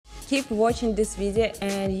Keep watching this video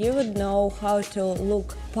and you would know how to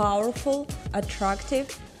look powerful,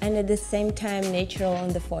 attractive, and at the same time natural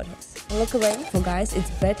on the photos. Look away. For guys, it's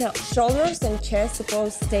better. Shoulders and chest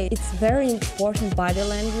supposed to stay. It's very important body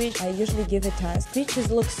language. I usually give a task. Features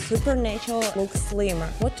look super natural, look slimmer.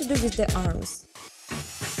 What to do with the arms?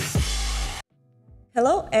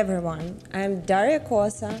 Hello everyone, I'm Daria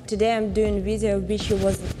Koso. Today I'm doing a video which you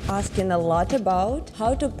was asking a lot about,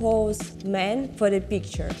 how to pose men for the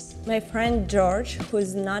pictures. My friend George, who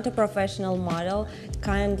is not a professional model,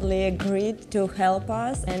 kindly agreed to help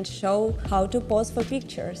us and show how to pose for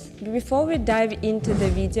pictures. Before we dive into the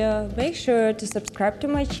video, make sure to subscribe to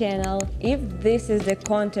my channel. If this is the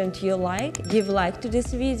content you like, give like to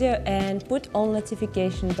this video and put all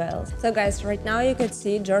notification bells. So guys, right now you can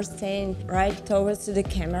see George staying right towards to the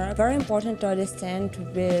camera. Very important to understand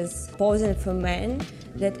with posing for men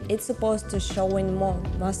that it's supposed to showing more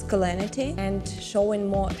masculinity and showing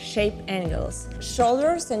more shape angles.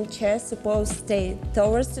 Shoulders and chest supposed to stay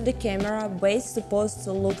towards to the camera, waist supposed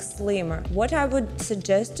to look slimmer. What I would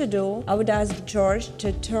suggest to do, I would ask George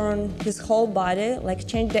to turn his whole body, like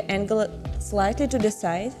change the angle slightly to the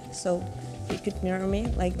side, so you could mirror me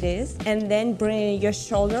like this, and then bring your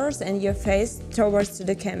shoulders and your face towards to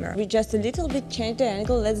the camera. We just a little bit change the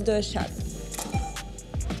angle. Let's do a shot.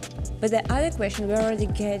 But the other question, we already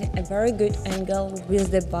get a very good angle with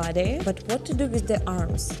the body, but what to do with the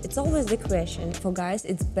arms? It's always the question. For guys,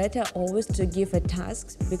 it's better always to give a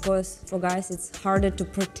task, because for guys it's harder to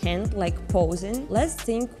pretend like posing. Let's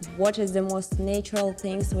think what is the most natural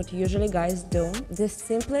things what usually guys do. The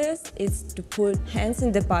simplest is to put hands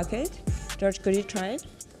in the pocket. George, could you try it?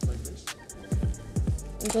 Like this?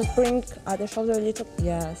 And just bring other shoulder a little.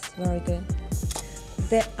 Yes, very good.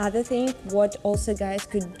 The other thing, what also guys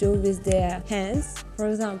could do with their hands, for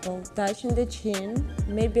example, touching the chin,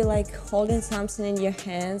 maybe like holding something in your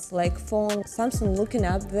hands, like phone, something looking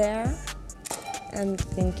up there, and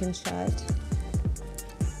thinking shot.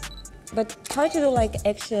 But try to do like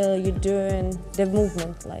actually you're doing the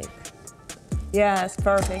movement, like, yes,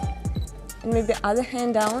 perfect. And maybe other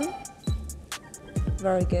hand down,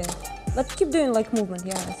 very good. But keep doing like movement,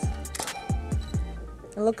 yes.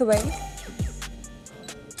 And look away.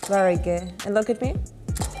 Very good. And look at me.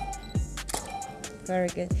 Very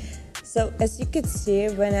good. So as you can see,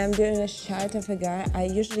 when I'm doing a shot of a guy, I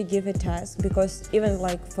usually give a task, because even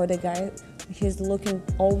like for the guy, he's looking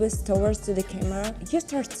always towards to the camera. You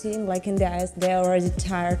start seeing like in the eyes, they're already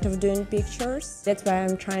tired of doing pictures. That's why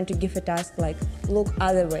I'm trying to give a task like look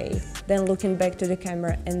other way, then looking back to the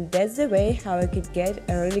camera. And that's the way how I could get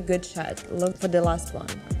a really good shot. Look for the last one.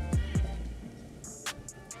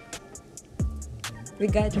 We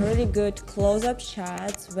got really good close-up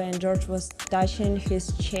shots when George was touching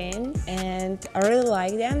his chin, and I really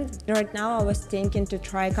like them. Right now I was thinking to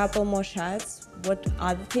try a couple more shots. What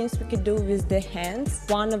other things we could do with the hands?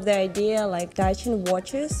 One of the idea like touching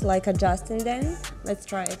watches, like adjusting them. Let's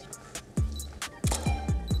try it.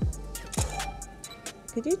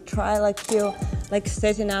 Could you try like you like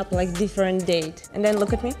setting up like different date and then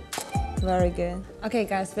look at me? Very good. Okay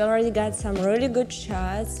guys, we already got some really good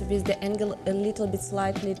shots with the angle a little bit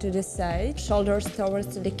slightly to the side, shoulders towards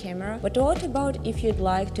to the camera. But what about if you'd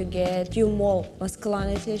like to get few more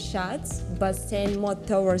masculinity shots but staying more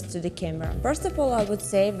towards to the camera? First of all, I would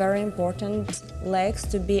say very important, legs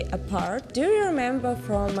to be apart. Do you remember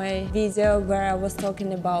from my video where I was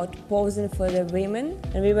talking about posing for the women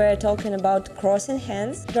and we were talking about crossing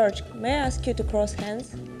hands? George, may I ask you to cross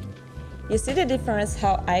hands? You see the difference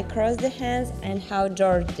how I crossed the hands and how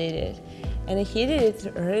George did it. And he did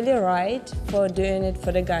it really right for doing it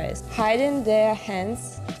for the guys. Hiding their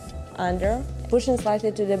hands under, pushing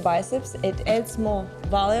slightly to the biceps, it adds more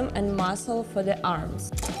volume and muscle for the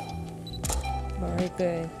arms. Very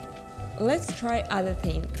good. Let's try other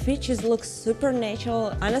thing. Features look super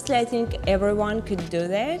natural. Honestly, I think everyone could do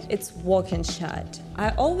that. It's walking shot.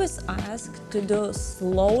 I always ask to do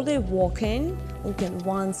slowly walking, looking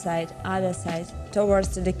one side, other side, towards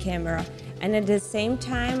to the camera. And at the same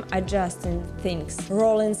time, adjusting things.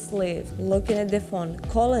 Rolling sleeve, looking at the phone,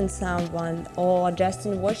 calling someone, or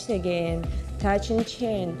adjusting watch again, touching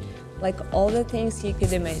chin. Like all the things you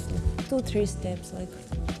could imagine. 2-3 steps, like.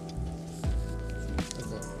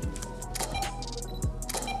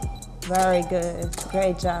 Very good,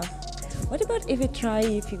 great job. What about if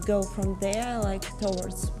you go from there like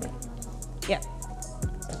towards me? Yeah.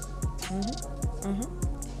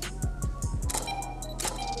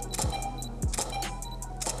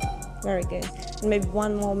 Very good. And maybe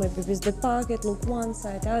one more, maybe with the pocket, look one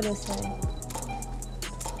side, other side.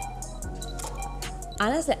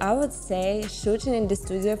 Honestly, I would say shooting in the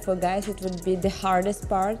studio for guys, it would be the hardest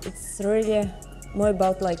part. It's really more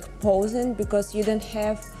about like posing because you don't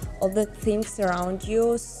have all the things around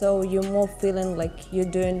you, so you're more feeling like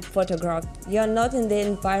you're doing photograph. You're not in the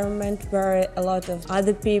environment where a lot of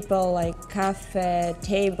other people, like cafe,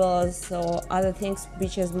 tables or other things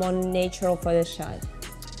which is more natural for the shot.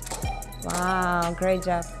 Wow, great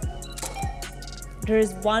job. There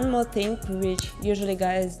is one more thing which usually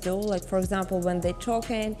guys do, like for example when they're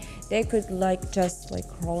talking, they could like just like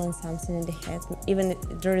rolling something in the head, even if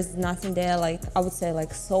there is nothing there, like I would say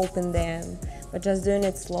like soap in them, but just doing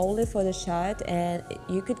it slowly for the shot and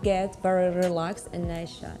you could get very relaxed and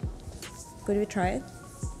nice shot. Could we try it?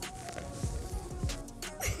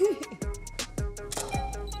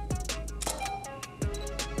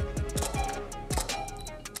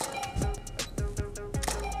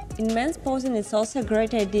 In men's posing, it's also a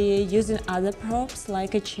great idea using other props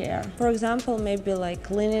like a chair. For example, maybe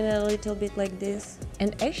like leaning a little bit like this.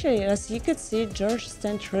 And actually, as you could see, George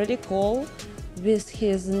stands really cool with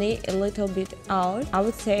his knee a little bit out. I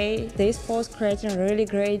would say this pose creating really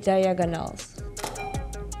great diagonals.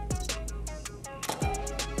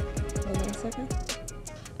 Hold on a second.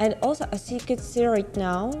 And also, as you can see right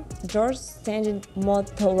now, George standing more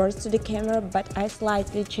towards the camera, but I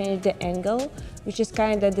slightly changed the angle, which is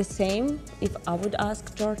kind of the same if I would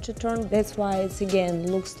ask George to turn. That's why it's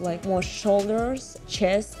again looks like more shoulders,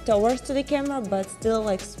 chest towards the camera, but still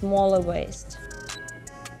like smaller waist.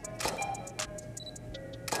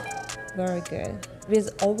 Very good.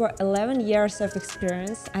 With over 11 years of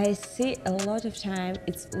experience, I see a lot of time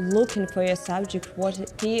it's looking for your subject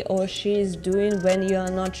what he or she is doing when you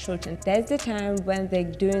are not shooting. That's the time when they're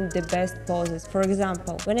doing the best poses. For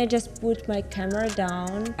example, when I just put my camera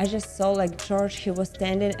down, I just saw like George, he was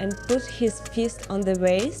standing and put his fist on the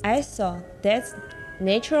waist. I saw that's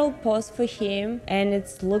natural pose for him and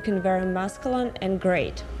it's looking very masculine and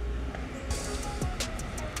great.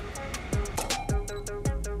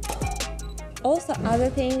 Also, other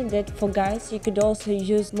thing that for guys you could also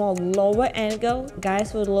use more lower angle.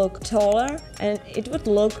 Guys would look taller and it would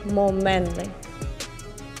look more manly.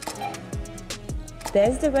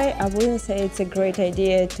 That's the way I wouldn't say it's a great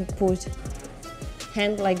idea to put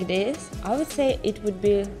hand like this. I would say it would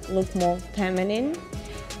be look more feminine.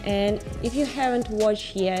 And if you haven't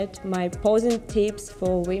watched yet my posing tips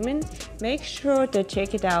for women, make sure to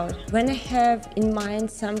check it out. When I have in mind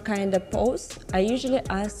some kind of pose, I usually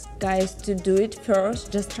ask guys to do it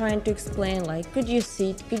first, just trying to explain like could you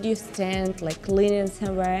sit, could you stand, like leaning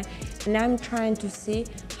somewhere, and I'm trying to see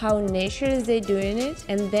how naturally they're doing it,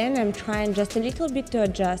 and then I'm trying just a little bit to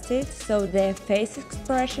adjust it so their face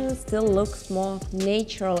expression still looks more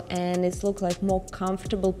natural and it looks like more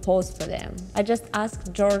comfortable pose for them. I just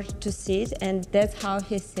asked George to sit and that's how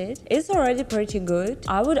he sits. It's already pretty good.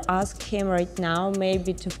 I would ask him right now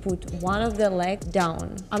maybe to put one of the legs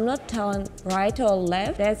down. I'm not telling right or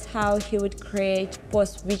left, that's how he would create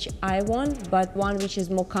pose which I want, but one which is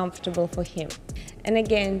more comfortable for him. And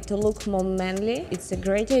again, to look more manly, it's a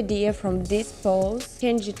great idea from this pose.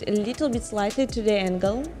 Change it a little bit slightly to the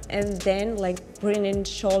angle and then like bring in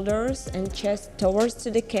shoulders and chest towards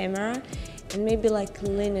to the camera and maybe like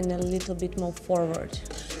leaning a little bit more forward.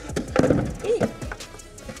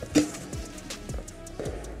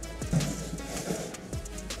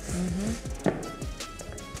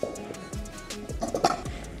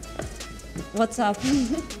 What's up?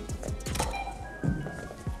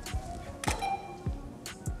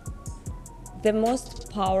 The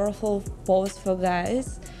most powerful pose for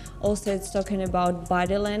guys, also it's talking about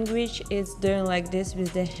body language, it's doing like this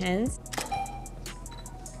with the hands.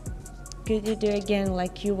 Could you do again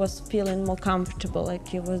like you was feeling more comfortable,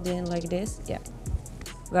 like you was doing like this? Yeah,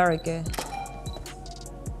 very good.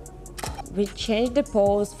 We changed the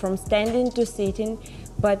pose from standing to sitting,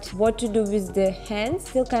 but what to do with the hands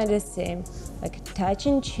still kind of same, like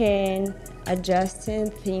touching chin,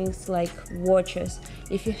 adjusting things like watches.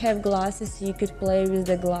 If you have glasses, you could play with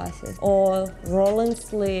the glasses, or rolling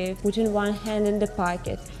sleeve, putting one hand in the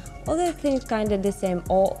pocket. All the things kind of the same,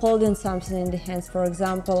 or holding something in the hands, for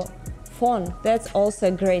example, phone. That's also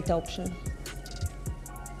a great option.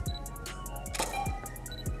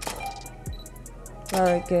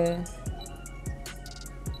 Very good.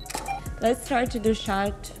 Let's try to do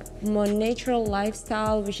shot more natural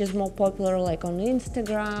lifestyle, which is more popular like on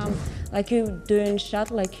Instagram, like you doing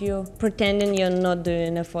shot like you pretending you're not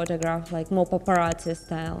doing a photograph, like more paparazzi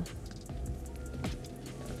style.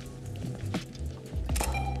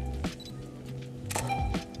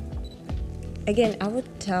 Again, I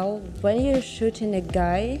would tell when you're shooting a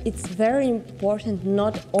guy, it's very important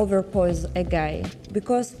not overpose a guy,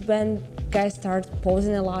 because when guy starts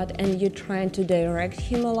posing a lot and you're trying to direct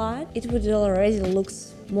him a lot, it would already look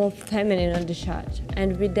more feminine on the shot.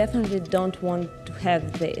 And we definitely don't want to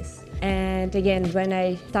have this. And again, when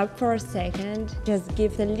I stop for a second, just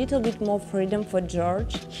give a little bit more freedom for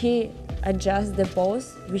George. He adjusts the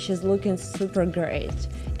pose, which is looking super great.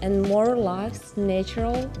 And more relaxed,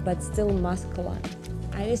 natural, but still masculine.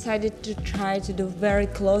 I decided to try to do very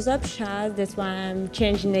close-up shots, that's why I'm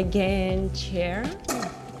changing again chair.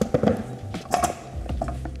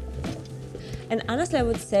 And honestly, I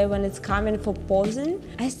would say when it's coming for posing,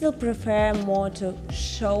 I still prefer more to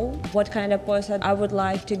show what kind of pose I would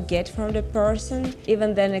like to get from the person,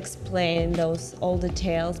 even then explain those all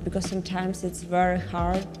details, because sometimes it's very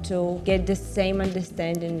hard to get the same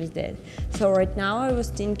understanding with that. So right now I was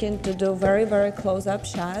thinking to do very close-up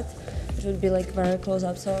shots. It would be like very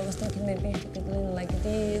close-up, so I was thinking maybe I could lean like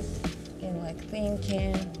this, and like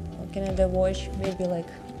thinking, looking at the watch, maybe like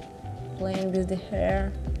playing with the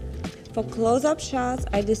hair. For close-up shots,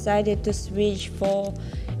 I decided to switch for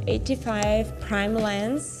 85 prime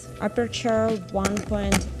lens, aperture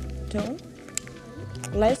 1.2.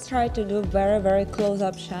 Let's try to do very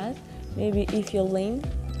close-up shot. Maybe if you lean,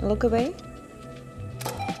 look away.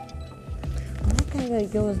 I kind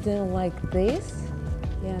of goes down like this.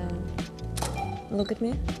 Yeah. Look at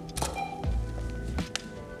me.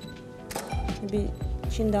 Maybe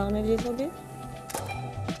chin down a little bit.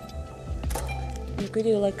 You could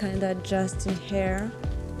do like kind of adjusting hair.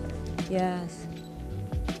 Yes.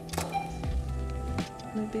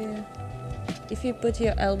 Maybe if you put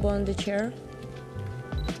your elbow on the chair.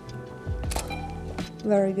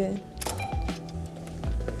 Very good.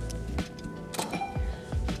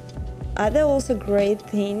 Other also great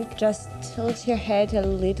thing, just tilt your head a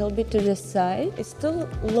little bit to the side. It still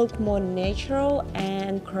look more natural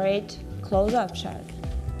and great close-up shot.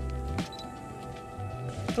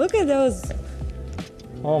 Look at those.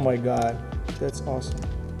 Oh my God, that's awesome.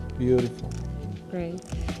 Beautiful. Great.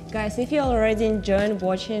 Guys, if you already enjoyed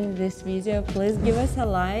watching this video, please give us a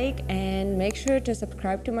like and make sure to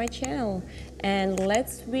subscribe to my channel. And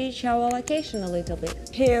let's switch our location a little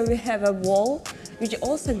bit. Here we have a wall, which is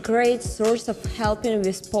also a great source of helping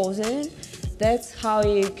with posing. That's how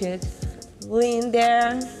you could lean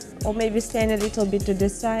there or maybe stand a little bit to the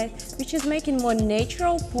side, which is making more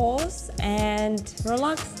natural pose and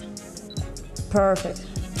relaxed. Perfect.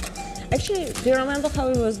 Actually, do you remember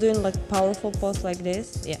how he was doing like powerful pose like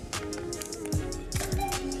this? Yeah.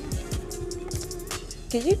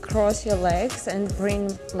 Can you cross your legs and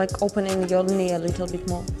bring like opening your knee a little bit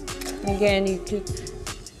more? Again, you could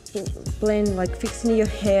blend like fixing your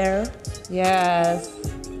hair. Yes.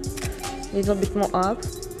 A little bit more up.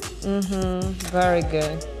 Very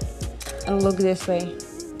good. And look this way.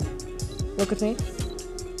 Look at me.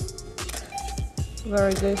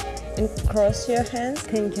 Very good. And cross your hands,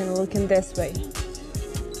 thinking, looking this way.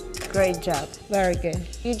 Great job, very good.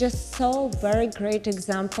 You just saw a very great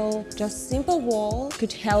example. Just simple wall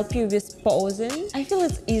could help you with posing. I feel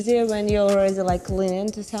it's easier when you're already like leaning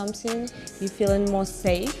to something, you're feeling more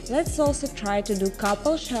safe. Let's also try to do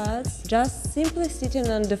couple shots, just simply sitting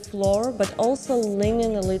on the floor, but also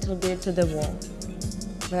leaning a little bit to the wall.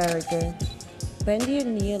 Very good. Bend your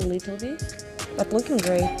knee a little bit, but looking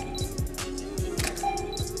great.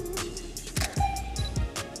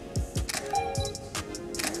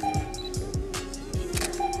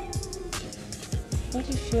 What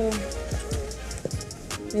if you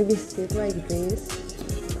maybe sit like this?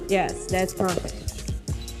 Yes, that's perfect.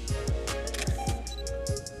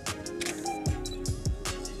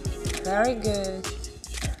 Very good.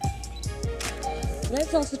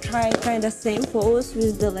 Let's also try kind of same pose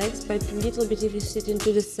with the legs, but a little bit if you sit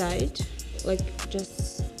into the side, like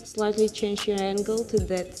just slightly change your angle to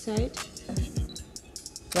that side.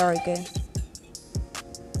 Very good.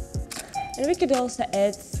 And we could also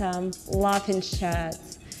add some laughing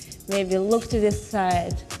shots. Maybe look to the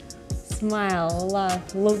side, smile,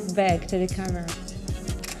 laugh, look back to the camera.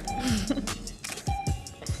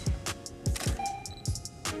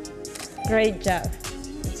 Great job.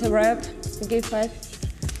 It's a wrap. Give 5.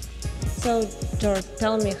 So, George,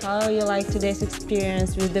 tell me how you like today's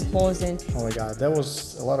experience with the posing. Oh my God, that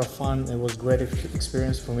was a lot of fun. It was a great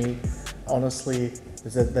experience for me. Honestly,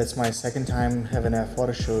 that's my second time having a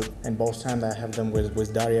photo shoot, and both times I have them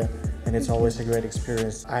with Daria, and it's always a great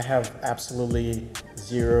experience. I have absolutely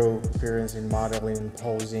zero experience in modeling,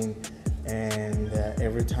 posing, and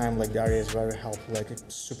every time like Daria is very helpful, like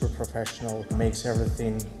super professional, makes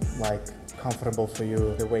everything like comfortable for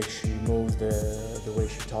you. The way she moves, the way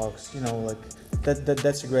she talks, you know, like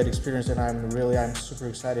that's a great experience, and I'm super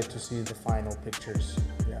excited to see the final pictures.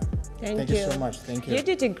 Yeah. Thank you you so much. Thank you. You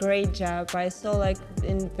did a great job. I saw like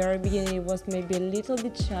in the very beginning it was maybe a little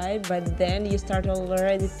bit shy, but then you start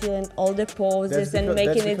already feeling all the poses and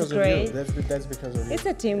making it great. That's because of you. It's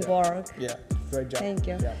a teamwork. Yeah, great job. Thank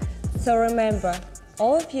you. Yeah. So remember,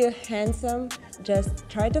 all of you handsome, just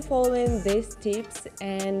try to follow in these tips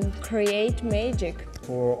and create magic.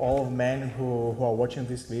 For all of men who are watching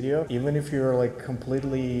this video, even if you're like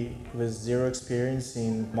completely with zero experience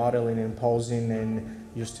in modeling and posing and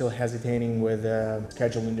you're still hesitating with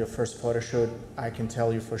scheduling your first photo shoot, I can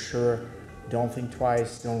tell you for sure, don't think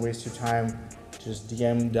twice, don't waste your time, just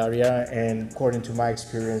DM Daria, and according to my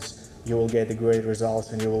experience, you will get the great results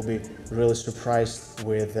and you will be really surprised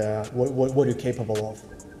with what you're capable of.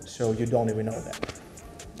 So you don't even know that.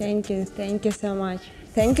 Thank you so much.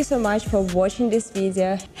 Thank you so much for watching this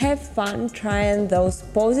video. Have fun trying those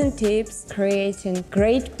posing tips, creating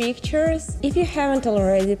great pictures. If you haven't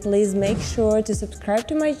already, please make sure to subscribe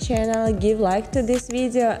to my channel, give like to this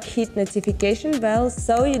video, hit notification bell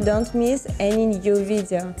so you don't miss any new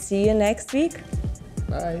video. See you next week.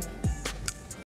 Bye.